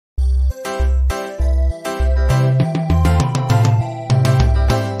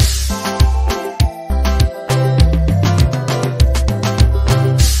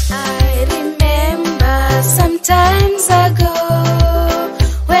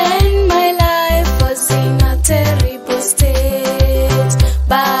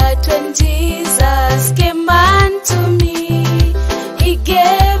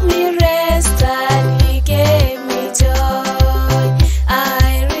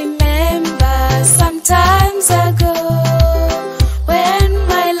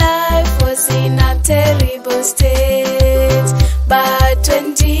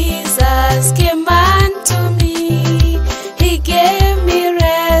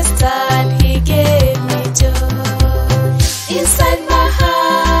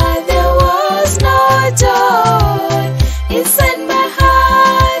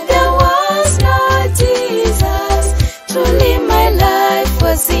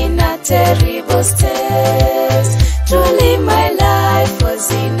terrible state. Truly my life was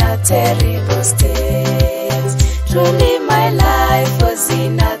in a terrible state. Truly my life was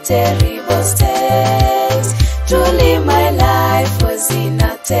in a terrible state. Truly my life was in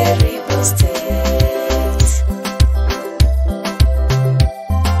a terrible state.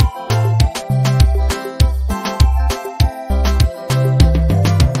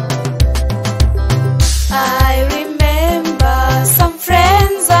 I remember some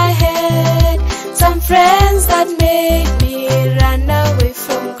friends I had, some friends that made me run away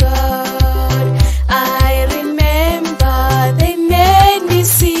from God. I remember they made me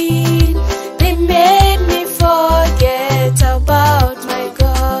sin, they made me forget about my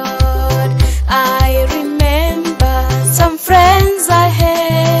God. I remember some friends I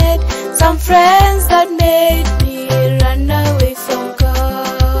had, some friends that made me run away from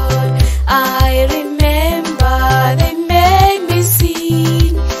God. I remember they made me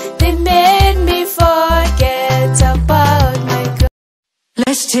sin, they made me forget about my God.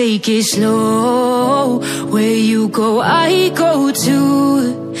 Let's take it slow. Where you go, I go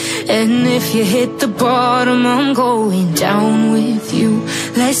too. And if you hit the bottom, I'm going down with you.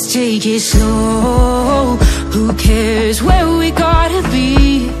 Let's take it slow. Who cares where we gotta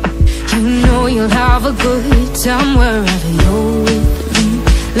be? You know you'll have a good time wherever you're with me.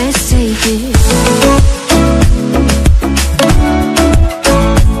 Let's take it slow.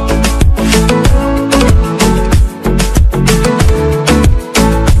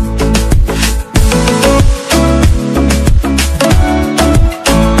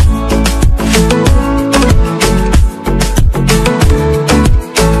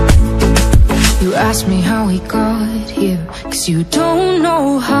 Ask me how we got here, 'cause you don't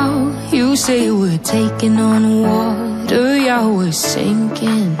know how. You say we're taking on water, yeah, we're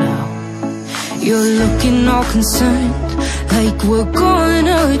sinking now. You're looking all concerned, like we're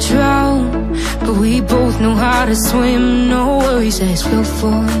gonna drown. But we both know how to swim, no worries, as we'll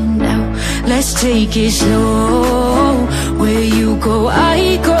find out. Let's take it slow. Where you go,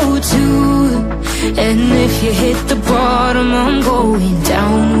 I go too. And if you hit the bottom, I'm going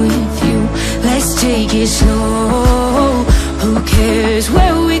down with you. Let's take it slow. Who cares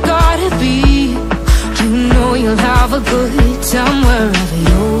where we gotta be? You know you'll have a good time wherever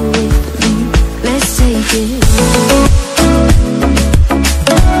you're with me. Let's take it slow.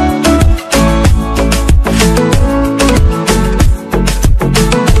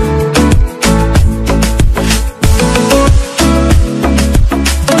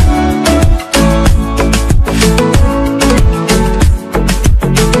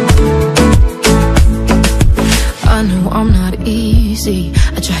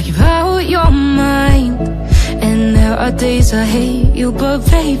 I drag you out your mind, and there are days I hate you, but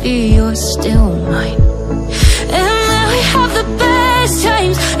baby, you're still mine. And then we have the best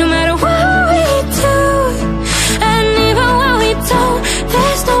times, no matter what we do. And even when we don't,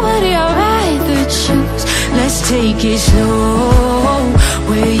 there's nobody I'd rather choose. Let's take it slow.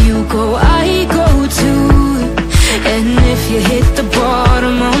 Where you go, I go too. And if you hit the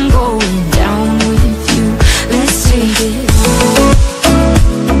bottom, I'm going down with you. Let's take it slow.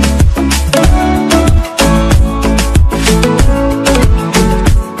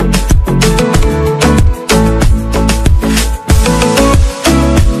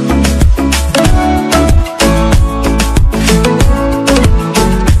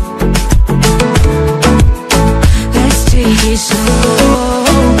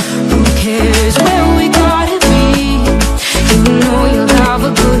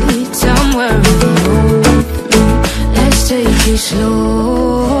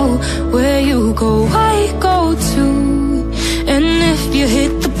 Slow, where you go, I go too. And if you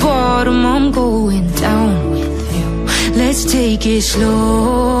hit the bottom, I'm going down with you. Let's take it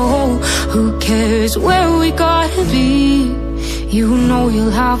slow. Who cares where we gotta be? You know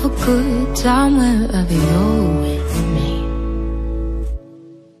you'll have a good time wherever you're with me.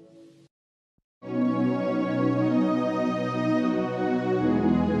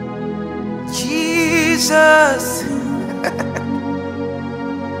 Jesus.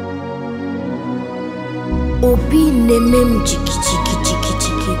 Obi nemem chiki chiki chiki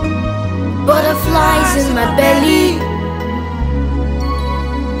chiki. Butterflies in my belly.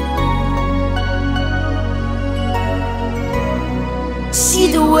 See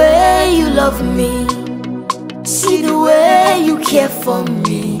the way you love me. See the way you care for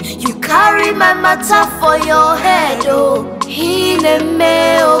me. You carry my matter for your head, oh. Hineme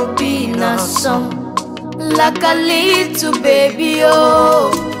obi na song, like a little baby,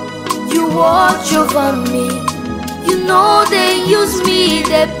 oh. You watch over me. You know they use me,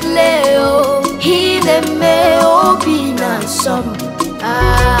 they play, oh. Hineme obi na song.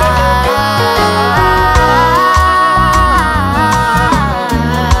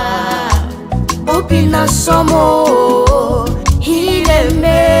 somo, hile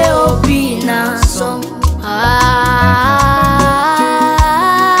me obina som.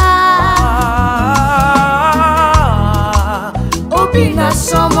 Obina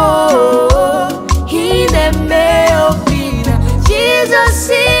somo, hile me obina. Jesus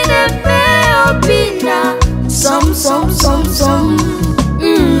hile me obina som.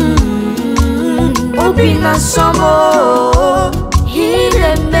 Obina somo,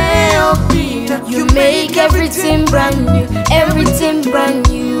 hile me obina. You make everything brand new, everything brand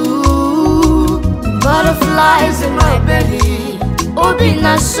new. Butterflies in my belly.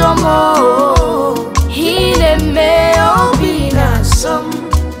 Obina somo, hile me obina som.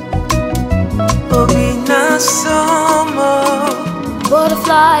 Obina somo.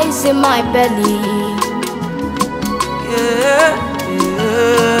 Butterflies in my belly. Yeah.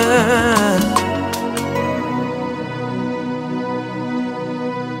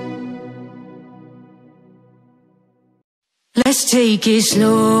 Let's take it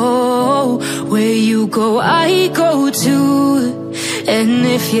slow. Where you go, I go too. And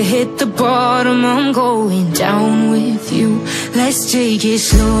if you hit the bottom, I'm going down with you. Let's take it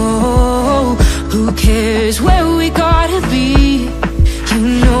slow. Who cares where we gotta be? You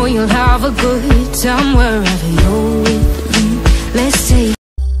know you'll have a good time wherever you're with me. Let's take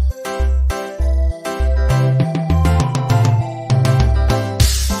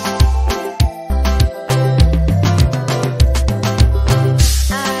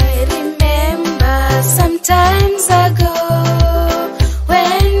Sometimes ago,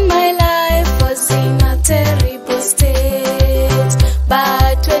 when my life was in a terrible state,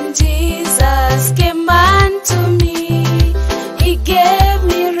 but when Jesus came unto me, He gave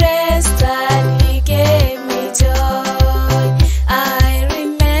me rest and He gave me joy. I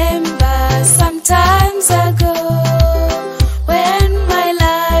remember sometimes ago, when my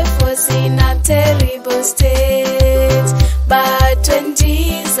life was in a terrible state, but when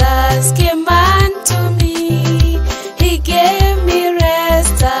Jesus came unto me, He gave me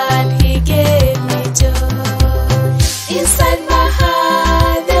rest and He gave me joy. Inside my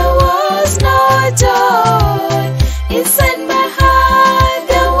heart there was no joy. Inside my heart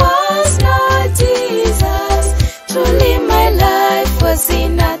there was no Jesus. Truly my life was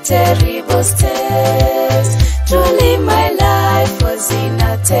in a terrible state. Truly my life was in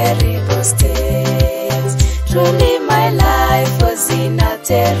a terrible state. Truly my life was in a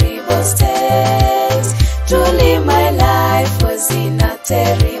terrible state. Truly my life was in a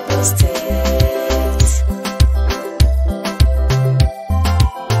terrible state.